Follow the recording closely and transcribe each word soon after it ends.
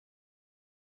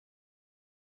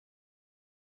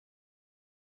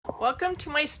Welcome to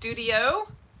my studio.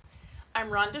 I'm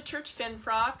Rhonda Church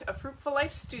Finfrock of Fruitful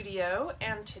Life Studio,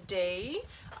 and today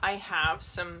I have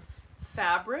some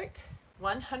fabric,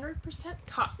 100%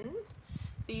 cotton.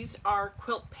 These are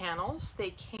quilt panels.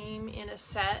 They came in a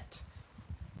set,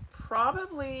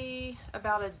 probably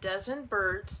about a dozen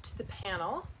birds to the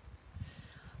panel.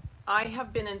 I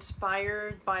have been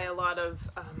inspired by a lot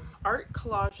of art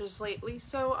collages lately,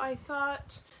 so I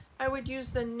thought I would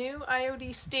use the new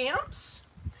IOD stamps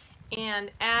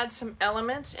and add some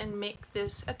elements and make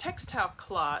this a textile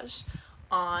collage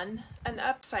on an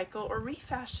upcycle or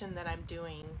refashion that I'm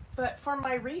doing. But for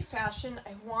my refashion,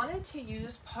 I wanted to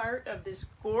use part of this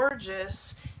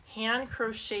gorgeous hand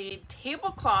crocheted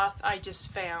tablecloth I just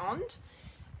found.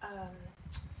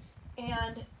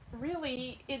 And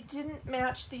really, it didn't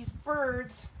match. These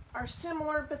birds are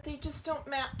similar, but they just don't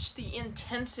match the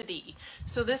intensity.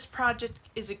 So this project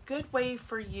is a good way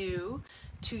for you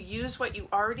to use what you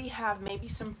already have, maybe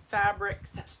some fabric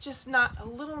that's just not a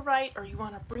little right, or you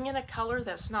want to bring in a color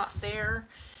that's not there.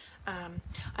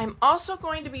 I'm also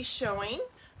going to be showing,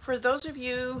 for those of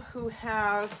you who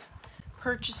have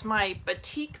purchased my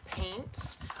Batik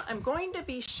Paints, I'm going to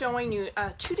be showing you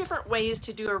two different ways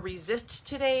to do a resist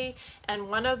today, and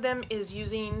one of them is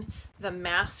using the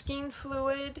masking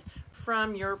fluid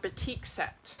from your Batik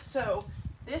set. So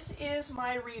this is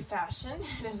my refashion.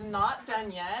 It is not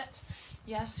done yet.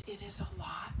 Yes, it is a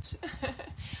lot.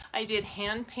 I did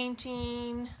hand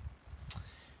painting,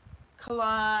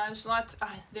 collage, lots.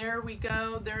 There we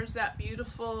go. There's that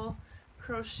beautiful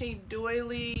crochet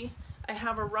doily. I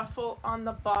have a ruffle on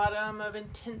the bottom of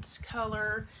intense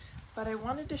color, but I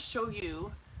wanted to show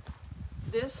you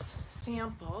this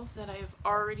sample that I've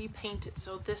already painted.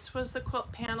 So this was the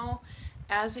quilt panel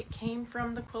as it came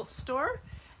from the quilt store,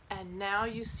 and now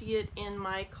you see it in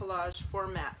my collage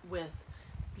format with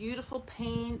beautiful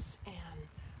paints and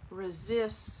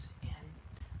resists and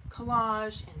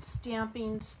collage and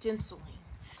stamping, stenciling.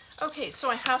 Okay, so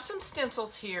I have some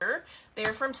stencils here.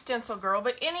 They're from Stencil Girl,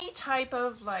 but any type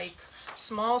of like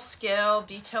small scale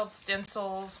detailed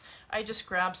stencils, I just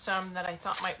grabbed some that I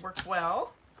thought might work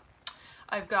well.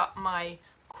 I've got my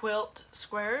quilt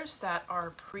squares that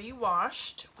are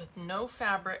pre-washed with no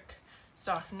fabric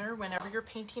softener. Whenever you're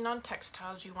painting on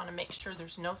textiles, you want to make sure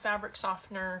there's no fabric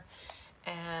softener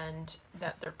and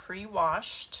that they're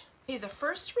pre-washed. Okay, the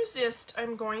first resist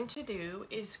I'm going to do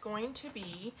is going to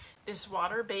be this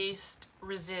water-based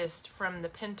resist from the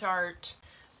Pentart.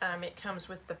 It comes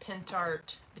with the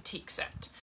Pentart Batik set.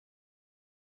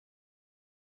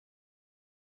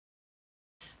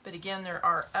 But again, there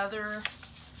are other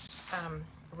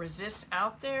resists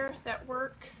out there that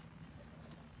work.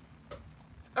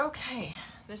 Okay,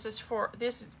 these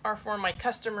are for my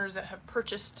customers that have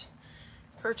purchased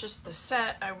the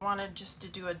set. I wanted just to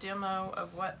do a demo of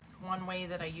one way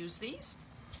that I use these.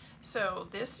 So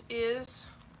this is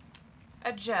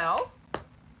a gel.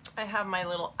 I have my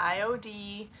little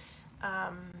IOD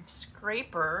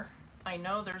scraper. I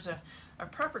know there's a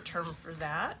proper term for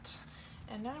that.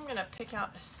 And now I'm going to pick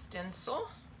out a stencil.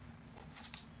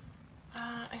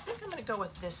 I think I'm going to go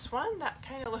with this one. That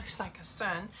kind of looks like a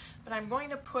sun, but I'm going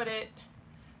to put it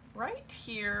right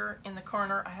here in the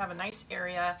corner. I have a nice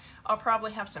area. I'll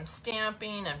probably have some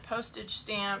stamping and postage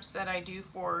stamps that I do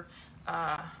for,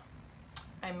 I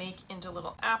make into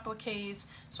little appliques.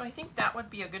 So I think that would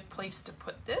be a good place to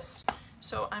put this.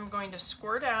 So I'm going to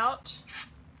squirt out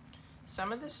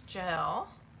some of this gel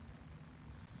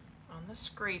on the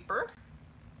scraper.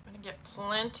 I'm going to get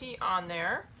plenty on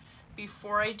there.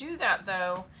 Before I do that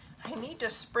though, I need to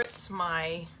spritz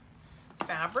my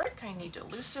fabric. I need to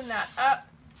loosen that up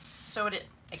so it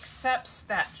accepts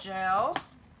that gel.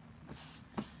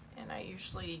 And I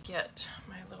usually get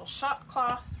my little shop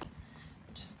cloth,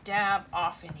 just dab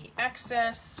off any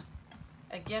excess.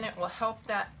 Again, it will help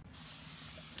that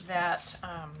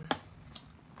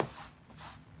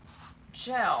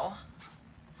gel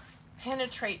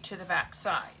penetrate to the back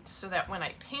side so that when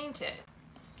I paint it,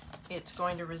 it's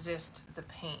going to resist the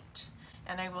paint.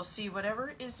 And I will see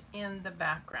whatever is in the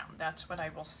background. That's what I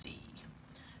will see.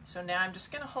 So now I'm just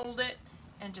going to hold it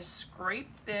and just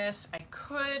scrape this. I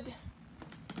could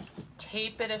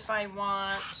tape it if I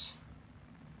want.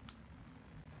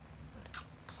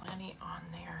 Plenty on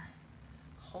there.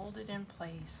 Hold it in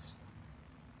place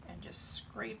and just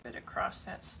scrape it across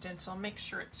that stencil. Make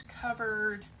sure it's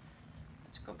covered.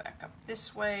 Let's go back up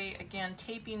this way. Again,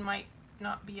 taping might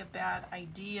not be a bad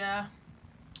idea.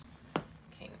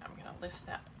 Okay, now I'm going to lift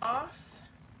that off.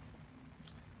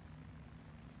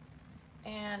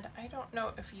 And I don't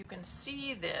know if you can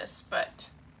see this, but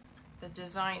the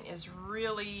design is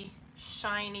really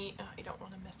shiny. Oh, I don't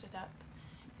want to mess it up.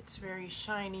 It's It's very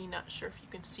shiny. Not sure if you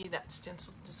can see that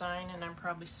stencil design, and I'm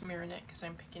probably smearing it because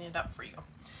I'm picking it up for you.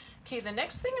 Okay, the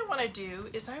next thing I want to do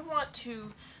is I want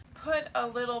to put a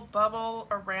little bubble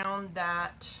around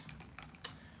that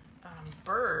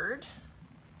bird,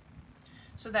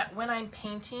 so that when I'm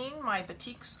painting, my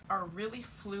batiks are really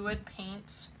fluid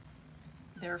paints.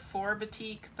 They're for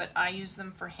batik, but I use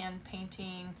them for hand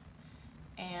painting.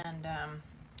 And I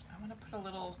want to put a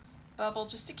little bubble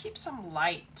just to keep some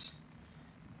light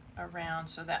around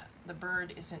so that the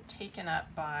bird isn't taken up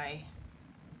by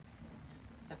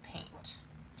the paint.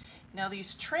 Now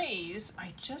these trays,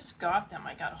 I just got them.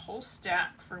 I got a whole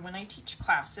stack for when I teach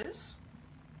classes.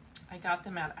 I got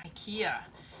them at IKEA,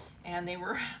 and they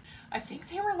were, I think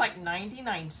they were like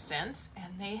 99 cents,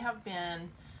 and they have been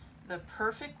the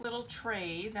perfect little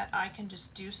tray that I can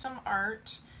just do some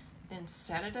art, then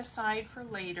set it aside for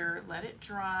later, let it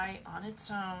dry on its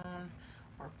own,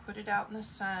 or put it out in the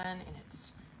sun, and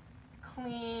it's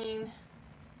clean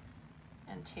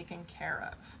and taken care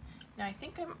of. Now I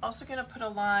think I'm also going to put a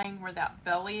line where that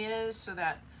belly is, so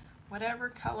that whatever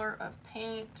color of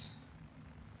paint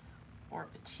or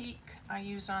batik I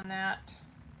use on that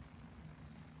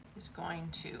is going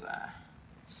to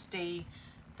stay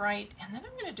bright. And then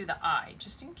I'm going to do the eye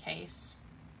just in case.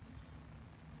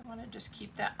 I want to just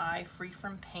keep that eye free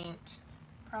from paint,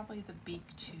 probably the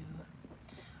beak too.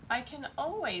 I can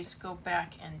always go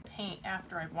back and paint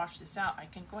after I wash this out. I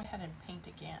can go ahead and paint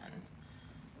again,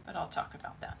 but I'll talk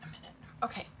about that in a minute.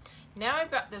 Okay, now I've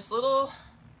got this little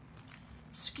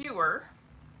skewer,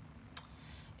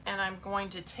 and I'm going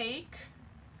to take,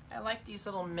 I like these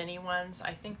little mini ones.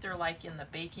 I think they're like in the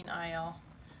baking aisle.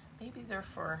 Maybe they're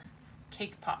for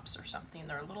cake pops or something.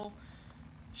 They're a little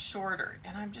shorter,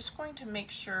 and I'm just going to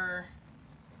make sure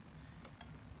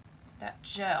that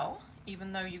gel,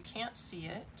 even though you can't see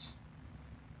it,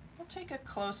 I'll take a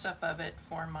close-up of it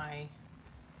for my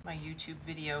YouTube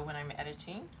video when I'm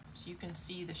editing, so you can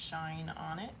see the shine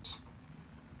on it.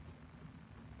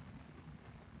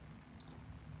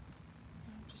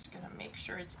 I'm just going to make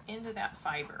sure it's into that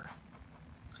fiber.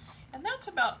 And that's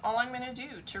about all I'm going to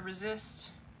do to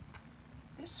resist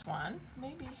this one.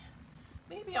 Maybe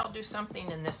I'll do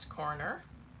something in this corner.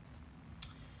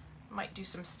 Might do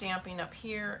some stamping up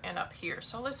here and up here.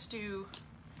 So let's do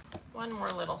one more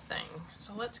little thing.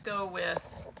 So let's go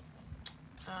with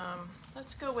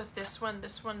this one.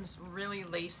 This one's really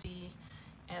lacy,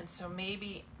 and so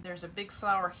maybe there's a big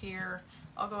flower here.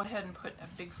 I'll go ahead and put a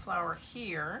big flower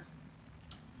here.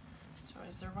 So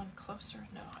is there one closer?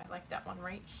 No, I like that one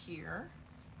right here.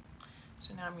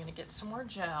 So now I'm going to get some more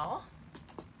gel.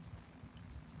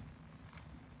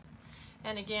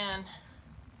 And again,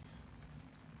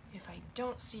 if I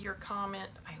don't see your comment,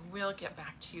 I will get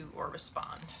back to you or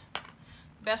respond.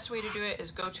 Best way to do it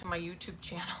is go to my YouTube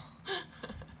channel.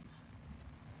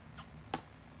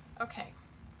 Okay.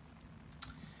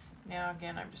 Now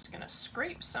again, I'm just going to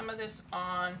scrape some of this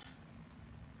on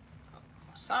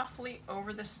softly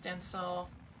over the stencil.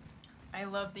 I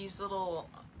love these little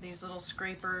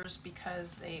scrapers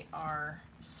because they are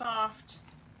soft.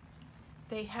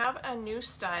 They have a new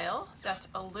style that's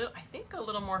I think a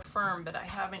little more firm, but I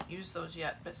haven't used those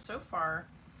yet. But so far,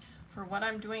 for what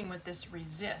I'm doing with this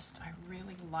resist, I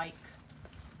really like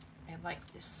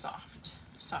this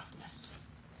softness.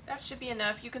 That should be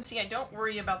enough. You can see I don't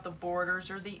worry about the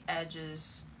borders or the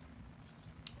edges.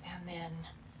 And then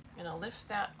I'm gonna lift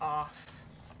that off.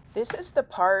 This is the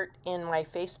part in my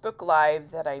Facebook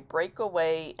Live that I break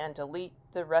away and delete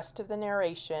the rest of the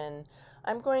narration.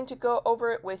 I'm going to go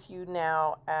over it with you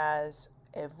now as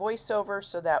a voiceover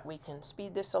so that we can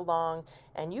speed this along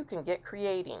and you can get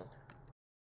creating.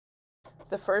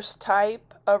 The first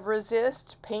type of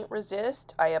resist, paint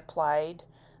resist, I applied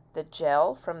the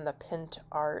gel from the Pinking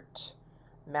Shears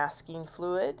masking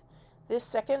fluid. This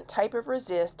second type of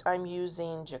resist, I'm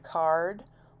using Jacquard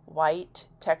white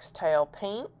textile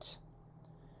paint.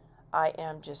 I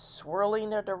am just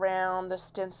swirling it around the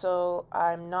stencil.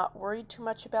 I'm not worried too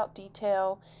much about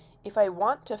detail. If I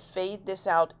want to fade this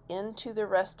out into the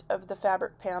rest of the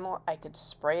fabric panel, I could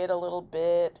spray it a little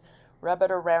bit, rub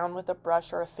it around with a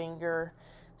brush or a finger.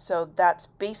 So that's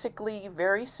basically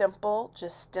very simple,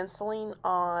 just stenciling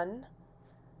on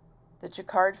the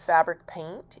Jacquard fabric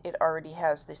paint. It already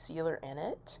has the sealer in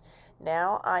it.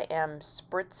 Now I am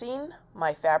spritzing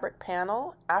my fabric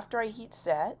panel after I heat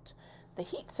set. The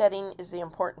heat setting is the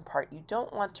important part. You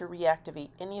don't want to reactivate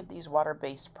any of these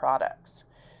water-based products.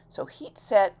 So heat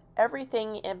set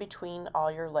everything in between all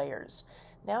your layers.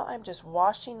 Now I'm just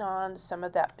washing on some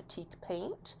of that batik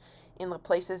paint in the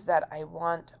places that I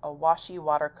want a washy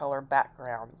watercolor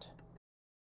background.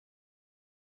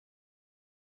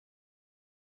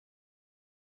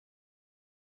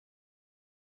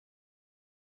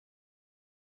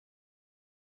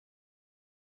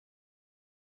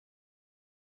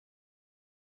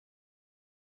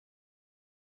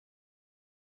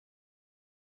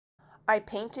 I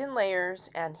paint in layers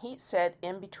and heat set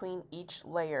in between each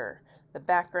layer, the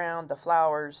background, the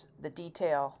flowers, the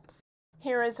detail.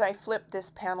 Here, as I flip this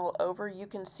panel over, you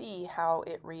can see how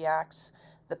it reacts.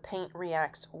 The paint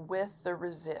reacts with the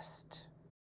resist.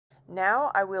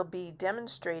 Now I will be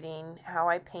demonstrating how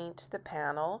I paint the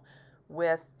panel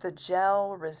with the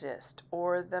gel resist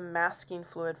or the masking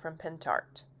fluid from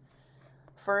Pentart.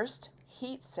 First,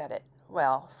 heat set it.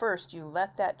 Well, first you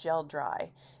let that gel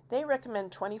dry. They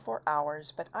recommend 24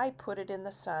 hours, but I put it in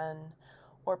the sun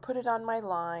or put it on my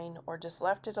line or just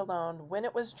left it alone. When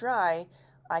it was dry,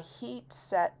 I heat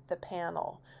set the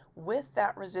panel with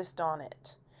that resist on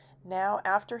it. Now,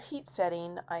 after heat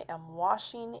setting, I am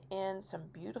washing in some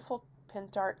beautiful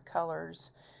Pentart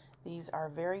colors. These are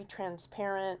very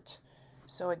transparent,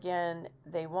 so again,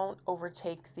 they won't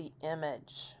overtake the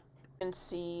image. You can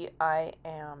see I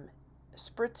am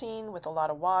spritzing with a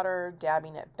lot of water,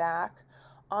 dabbing it back.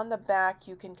 On the back,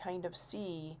 you can kind of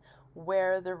see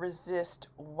where the resist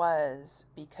was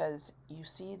because you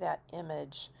see that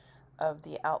image of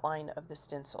the outline of the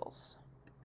stencils.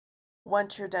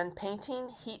 Once you're done painting,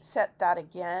 heat set that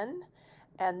again,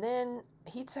 and then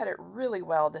heat set it really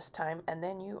well this time, and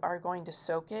then you are going to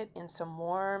soak it in some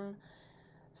warm,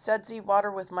 sudsy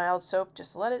water with mild soap.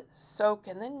 Just let it soak,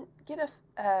 and then get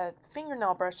a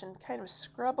fingernail brush and kind of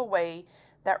scrub away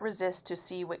that resist to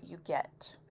see what you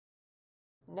get.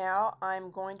 Now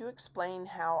I'm going to explain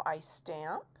how I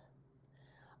stamp.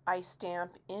 I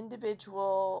stamp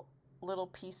individual little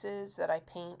pieces that I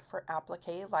paint for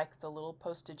applique, like the little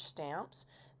postage stamps.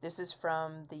 This is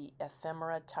from the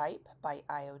Ephemera type by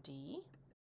IOD.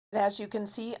 As you can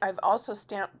see, I've also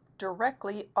stamped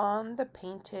directly on the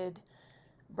painted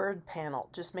bird panel.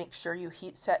 Just make sure you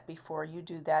heat set before you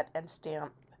do that and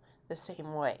stamp the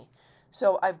same way.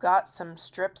 So I've got some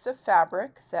strips of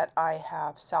fabric that I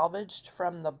have salvaged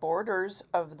from the borders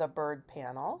of the bird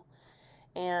panel,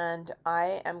 and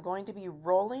I am going to be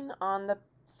rolling on the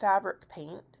fabric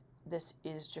paint. This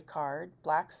is Jacquard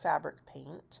black fabric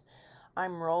paint.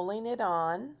 I'm rolling it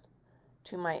on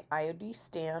to my IOD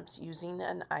stamps using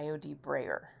an IOD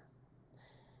Brayer.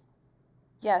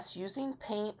 Yes, using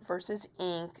paint versus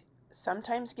ink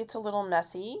sometimes gets a little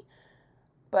messy,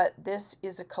 but this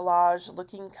is a collage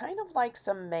looking kind of like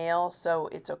some mail, so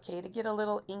it's okay to get a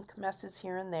little ink messes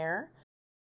here and there.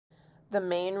 The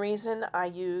main reason I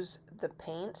use the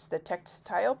paints, the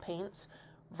textile paints,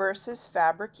 versus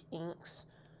fabric inks,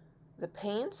 the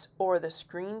paints or the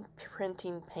screen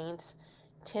printing paints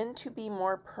tend to be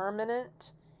more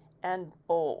permanent and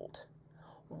bold.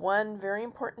 One very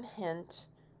important hint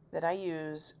that I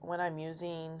use when I'm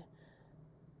using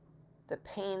the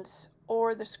paints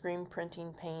or the screen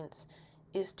printing paints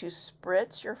is to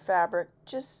spritz your fabric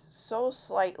just so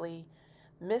slightly.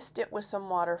 Mist it with some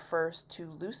water first to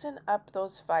loosen up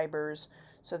those fibers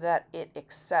so that it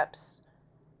accepts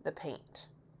the paint.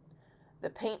 The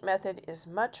paint method is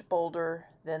much bolder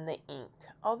than the ink,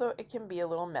 although it can be a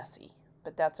little messy,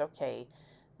 but that's okay.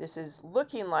 This is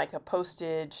looking like a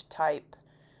postage type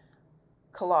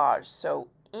collage, so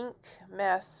ink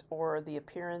mess or the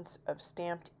appearance of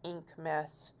stamped ink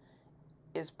mess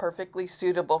is perfectly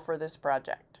suitable for this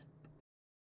project.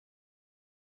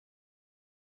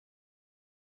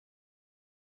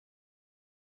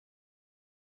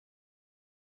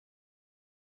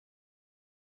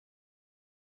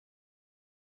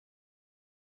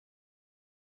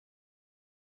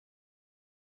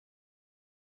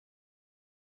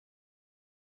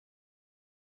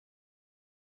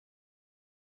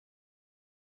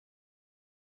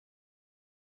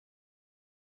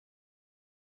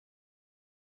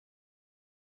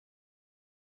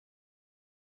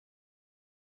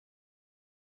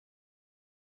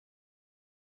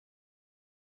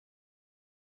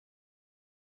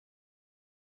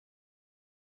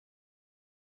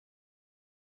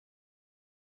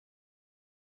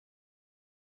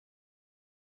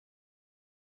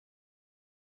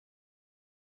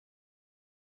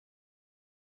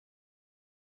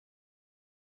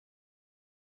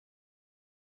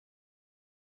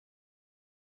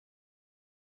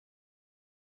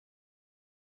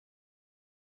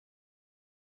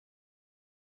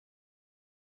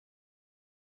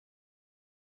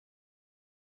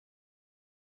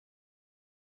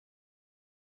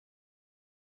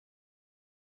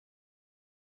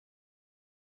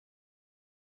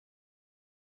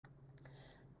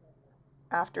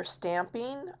 After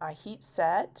stamping, I heat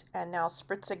set and now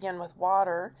spritz again with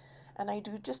water, and I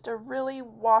do just a really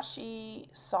washy,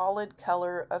 solid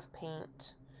color of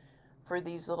paint for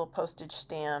these little postage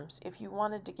stamps. If you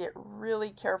wanted to get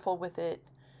really careful with it,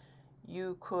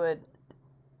 you could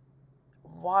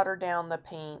water down the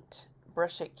paint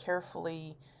brush it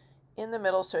carefully in the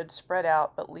middle so it's spread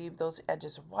out, but leave those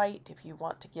edges white if you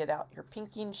want to get out your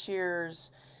pinking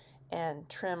shears and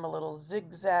trim a little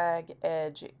zigzag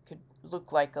edge. It could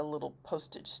look like a little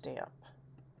postage stamp.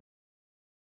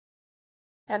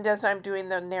 And as I'm doing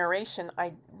the narration,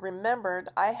 I remembered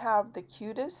I have the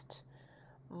cutest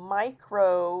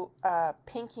micro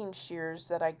pinking shears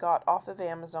that I got off of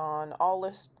Amazon. I'll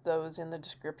list those in the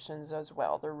descriptions as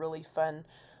well. They're really fun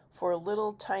for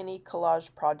little tiny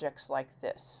collage projects like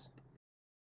this.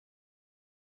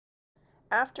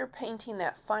 After painting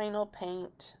that final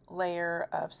paint layer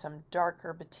of some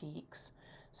darker batiks,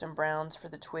 some browns for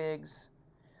the twigs,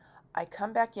 I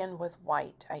come back in with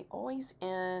white. I always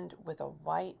end with a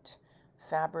white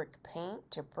fabric paint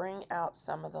to bring out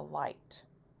some of the light.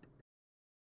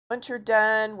 Once you're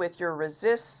done with your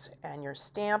resists and your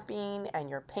stamping and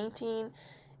your painting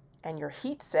and your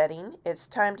heat setting, it's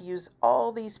time to use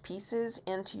all these pieces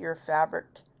into your fabric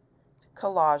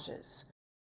collages.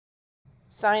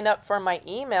 Sign up for my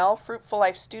email,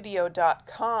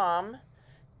 fruitfullifestudio.com,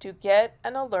 to get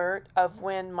an alert of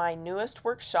when my newest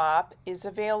workshop is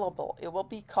available. It will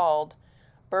be called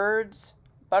Birds,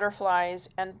 Butterflies,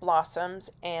 and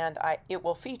Blossoms, and it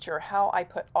will feature how I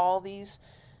put all these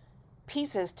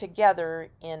pieces together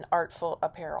in Artful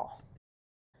Apparel.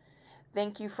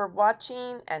 Thank you for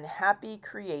watching and happy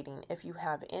creating. If you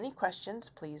have any questions,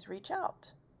 please reach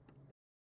out.